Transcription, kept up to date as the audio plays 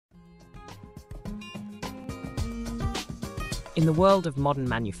In the world of modern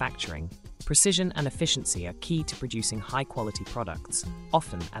manufacturing, precision and efficiency are key to producing high-quality products,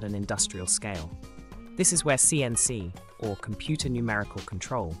 often at an industrial scale. This is where CNC, or Computer Numerical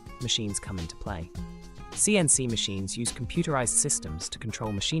Control, machines come into play. CNC machines use computerized systems to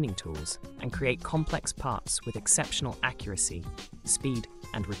control machining tools and create complex parts with exceptional accuracy, speed,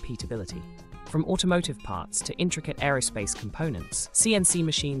 and repeatability. From automotive parts to intricate aerospace components, CNC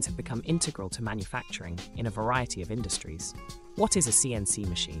machines have become integral to manufacturing in a variety of industries. What is a CNC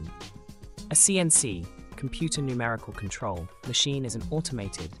machine? A CNC, Computer Numerical Control, machine is an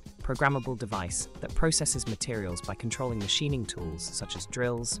automated, programmable device that processes materials by controlling machining tools such as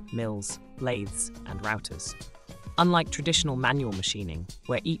drills, mills, lathes, and routers. Unlike traditional manual machining,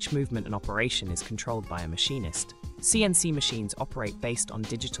 where each movement and operation is controlled by a machinist, CNC machines operate based on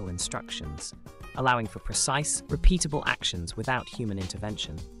digital instructions, allowing for precise, repeatable actions without human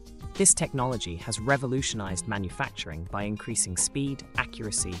intervention. This technology has revolutionized manufacturing by increasing speed,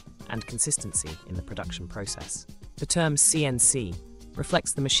 accuracy, and consistency in the production process. The term CNC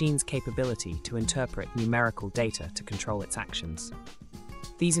reflects the machine's capability to interpret numerical data to control its actions.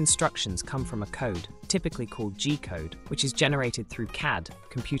 These instructions come from a code, typically called G-code, which is generated through CAD,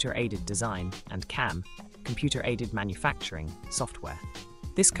 computer-aided design, and CAM, computer-aided manufacturing, software.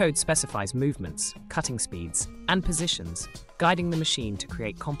 This code specifies movements, cutting speeds, and positions, guiding the machine to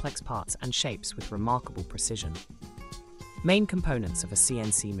create complex parts and shapes with remarkable precision. Main components of a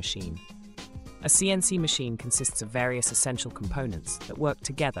CNC machine. A CNC machine consists of various essential components that work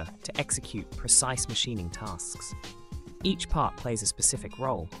together to execute precise machining tasks. Each part plays a specific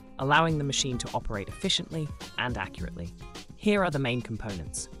role, allowing the machine to operate efficiently and accurately. Here are the main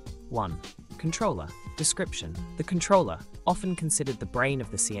components. 1. Controller. Description. The controller, often considered the brain of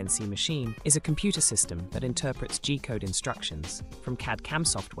the CNC machine, is a computer system that interprets G-code instructions from CAD/CAM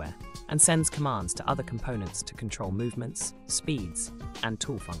software and sends commands to other components to control movements, speeds, and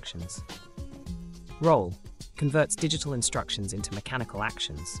tool functions. Role. Converts digital instructions into mechanical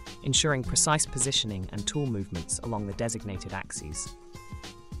actions, ensuring precise positioning and tool movements along the designated axes.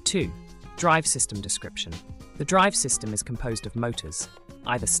 2. Drive system description. The drive system is composed of motors,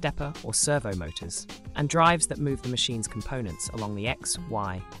 either stepper or servo motors, and drives that move the machine's components along the X,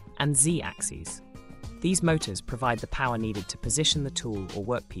 Y, and Z axes. These motors provide the power needed to position the tool or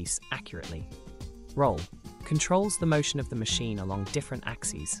workpiece accurately. Roll. Controls the motion of the machine along different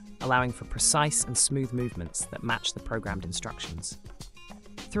axes, allowing for precise and smooth movements that match the programmed instructions.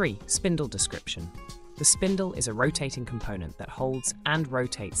 3. Spindle description. The spindle is a rotating component that holds and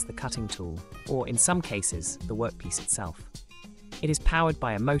rotates the cutting tool, or in some cases, the workpiece itself. It is powered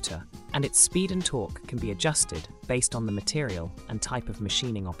by a motor, and its speed and torque can be adjusted based on the material and type of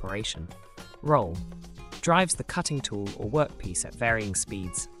machining operation. Roll. Drives the cutting tool or workpiece at varying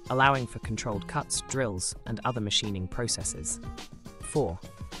speeds, allowing for controlled cuts, drills, and other machining processes. 4.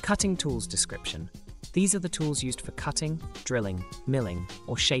 Cutting tools description. These are the tools used for cutting, drilling, milling,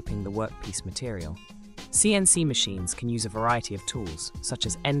 or shaping the workpiece material. CNC machines can use a variety of tools, such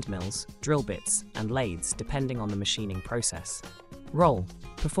as end mills, drill bits, and lathes, depending on the machining process. Roll.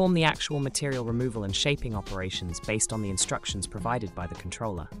 Perform the actual material removal and shaping operations based on the instructions provided by the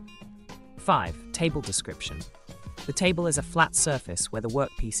controller. 5. Table description. The table is a flat surface where the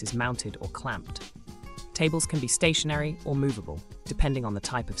workpiece is mounted or clamped. Tables can be stationary or movable, depending on the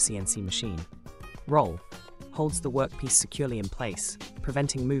type of CNC machine. Roll. Holds the workpiece securely in place,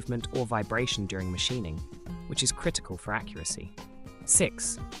 preventing movement or vibration during machining, which is critical for accuracy.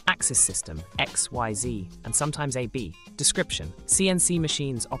 6. Axis system, X, Y, Z, and sometimes AB. Description. CNC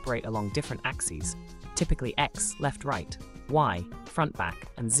machines operate along different axes, typically X, left, right, Y, front, back,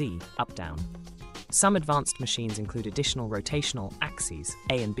 and Z, up, down. Some advanced machines include additional rotational axes,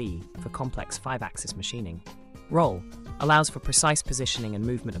 A and B, for complex 5-axis machining. Roll. Allows for precise positioning and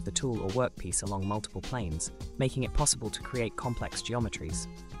movement of the tool or workpiece along multiple planes, making it possible to create complex geometries.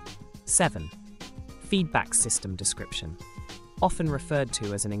 7. Feedback system description. Often referred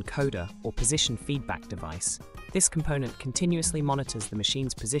to as an encoder or position feedback device, this component continuously monitors the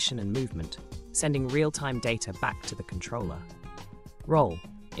machine's position and movement, sending real-time data back to the controller. Roll.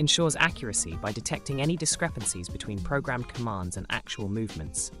 Ensures accuracy by detecting any discrepancies between programmed commands and actual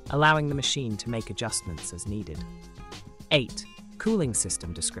movements, allowing the machine to make adjustments as needed. 8. Cooling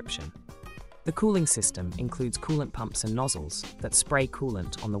system description. The cooling system includes coolant pumps and nozzles that spray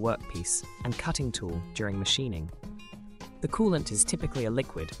coolant on the workpiece and cutting tool during machining. The coolant is typically a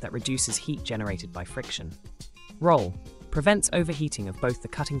liquid that reduces heat generated by friction. Roll. Prevents overheating of both the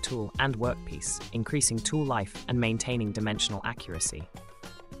cutting tool and workpiece, increasing tool life and maintaining dimensional accuracy.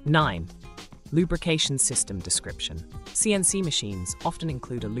 9. Lubrication system description. CNC machines often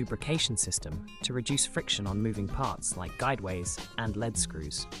include a lubrication system to reduce friction on moving parts like guideways and lead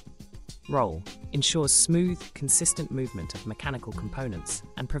screws. Roll. Ensures smooth, consistent movement of mechanical components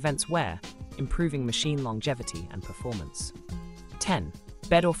and prevents wear, improving machine longevity and performance. 10.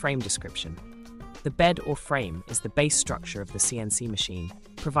 Bed or frame description. The bed or frame is the base structure of the CNC machine,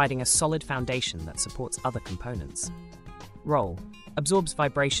 providing a solid foundation that supports other components. Roll. Absorbs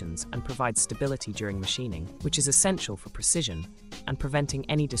vibrations and provides stability during machining, which is essential for precision and preventing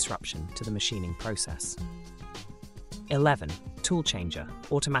any disruption to the machining process. 11. Tool changer,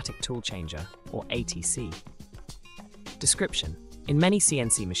 automatic tool changer, or ATC. Description. In many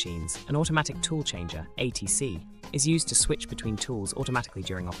CNC machines, an automatic tool changer, ATC, is used to switch between tools automatically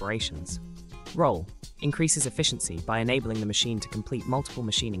during operations. Roll. Increases efficiency by enabling the machine to complete multiple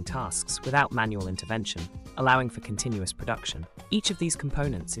machining tasks without manual intervention, allowing for continuous production. Each of these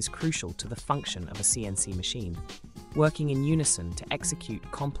components is crucial to the function of a CNC machine, working in unison to execute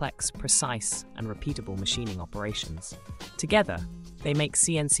complex, precise, and repeatable machining operations. Together, they make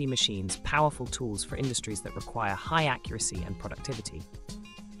CNC machines powerful tools for industries that require high accuracy and productivity.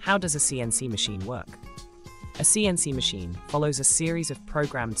 How does a CNC machine work? A CNC machine follows a series of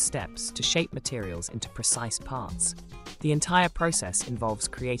programmed steps to shape materials into precise parts. The entire process involves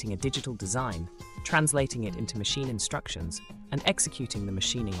creating a digital design, translating it into machine instructions, and executing the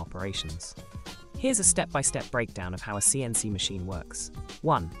machining operations. Here's a step-by-step breakdown of how a CNC machine works.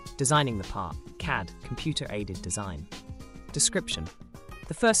 1. Designing the part, CAD, computer-aided design. Description.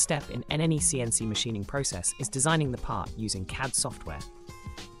 The first step in any CNC machining process is designing the part using CAD software.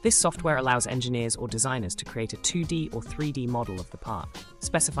 This software allows engineers or designers to create a 2D or 3D model of the part,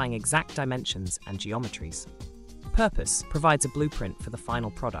 specifying exact dimensions and geometries. Purpose provides a blueprint for the final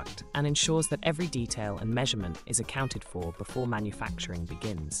product and ensures that every detail and measurement is accounted for before manufacturing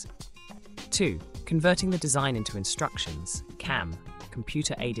begins. 2. Converting the design into instructions, CAM,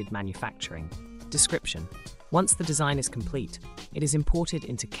 computer-aided manufacturing. Description. Once the design is complete, it is imported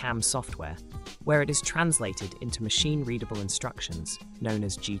into CAM software, where it is translated into machine-readable instructions, known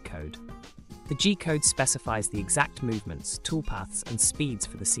as G-code. The G-code specifies the exact movements, toolpaths, and speeds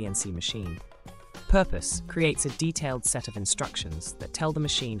for the CNC machine. Purpose creates a detailed set of instructions that tell the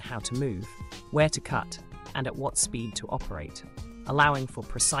machine how to move, where to cut, and at what speed to operate, allowing for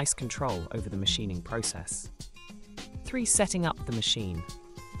precise control over the machining process. 3. Setting up the machine.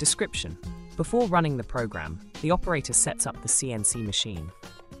 Description. Before running the program, the operator sets up the CNC machine.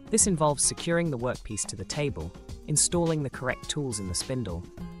 This involves securing the workpiece to the table, installing the correct tools in the spindle,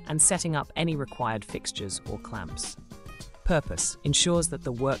 and setting up any required fixtures or clamps. Purpose ensures that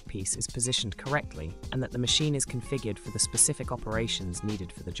the workpiece is positioned correctly and that the machine is configured for the specific operations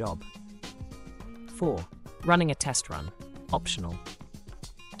needed for the job. 4. Running a test run. Optional.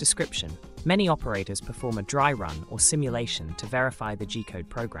 Description. Many operators perform a dry run or simulation to verify the G-code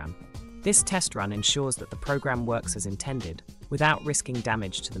program. This test run ensures that the program works as intended, without risking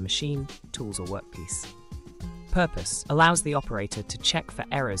damage to the machine, tools, or workpiece. Purpose allows the operator to check for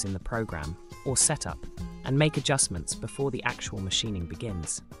errors in the program or setup and make adjustments before the actual machining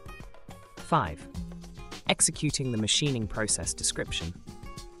begins. 5. Executing the machining process. Description.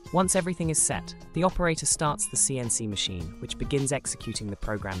 Once everything is set, the operator starts the CNC machine, which begins executing the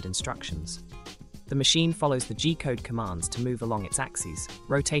programmed instructions. The machine follows the G-code commands to move along its axes,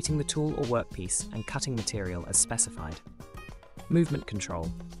 rotating the tool or workpiece and cutting material as specified. Movement control.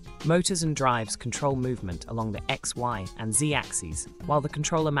 Motors and drives control movement along the X, Y, and Z axes, while the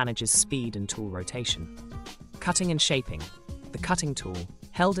controller manages speed and tool rotation. Cutting and shaping. The cutting tool,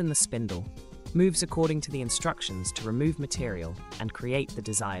 held in the spindle, moves according to the instructions to remove material and create the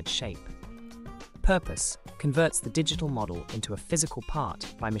desired shape. Purpose converts the digital model into a physical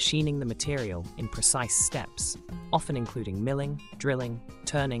part by machining the material in precise steps, often including milling, drilling,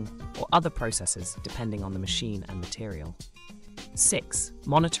 turning, or other processes depending on the machine and material. 6.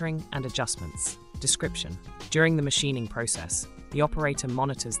 Monitoring and adjustments. Description. During the machining process, the operator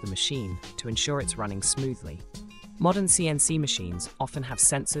monitors the machine to ensure it's running smoothly. Modern CNC machines often have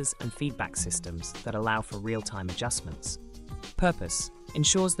sensors and feedback systems that allow for real-time adjustments. Purpose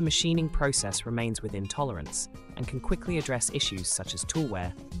ensures the machining process remains within tolerance and can quickly address issues such as tool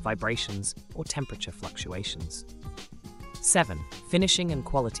wear, vibrations, or temperature fluctuations. 7. Finishing and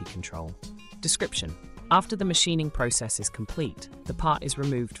quality control. Description. After the machining process is complete, the part is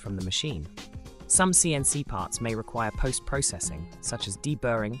removed from the machine. Some CNC parts may require post-processing, such as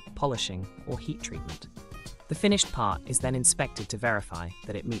deburring, polishing, or heat treatment. The finished part is then inspected to verify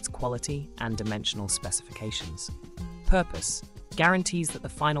that it meets quality and dimensional specifications. Purpose guarantees that the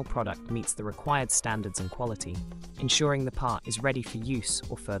final product meets the required standards and quality, ensuring the part is ready for use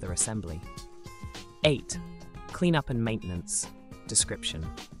or further assembly. 8. Cleanup and maintenance. Description: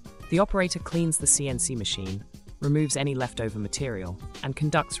 the operator cleans the CNC machine, removes any leftover material, and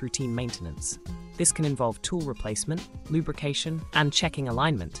conducts routine maintenance. This can involve tool replacement, lubrication, and checking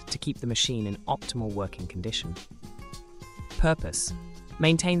alignment to keep the machine in optimal working condition. Purpose: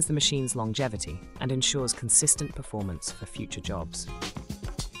 maintains the machine's longevity and ensures consistent performance for future jobs.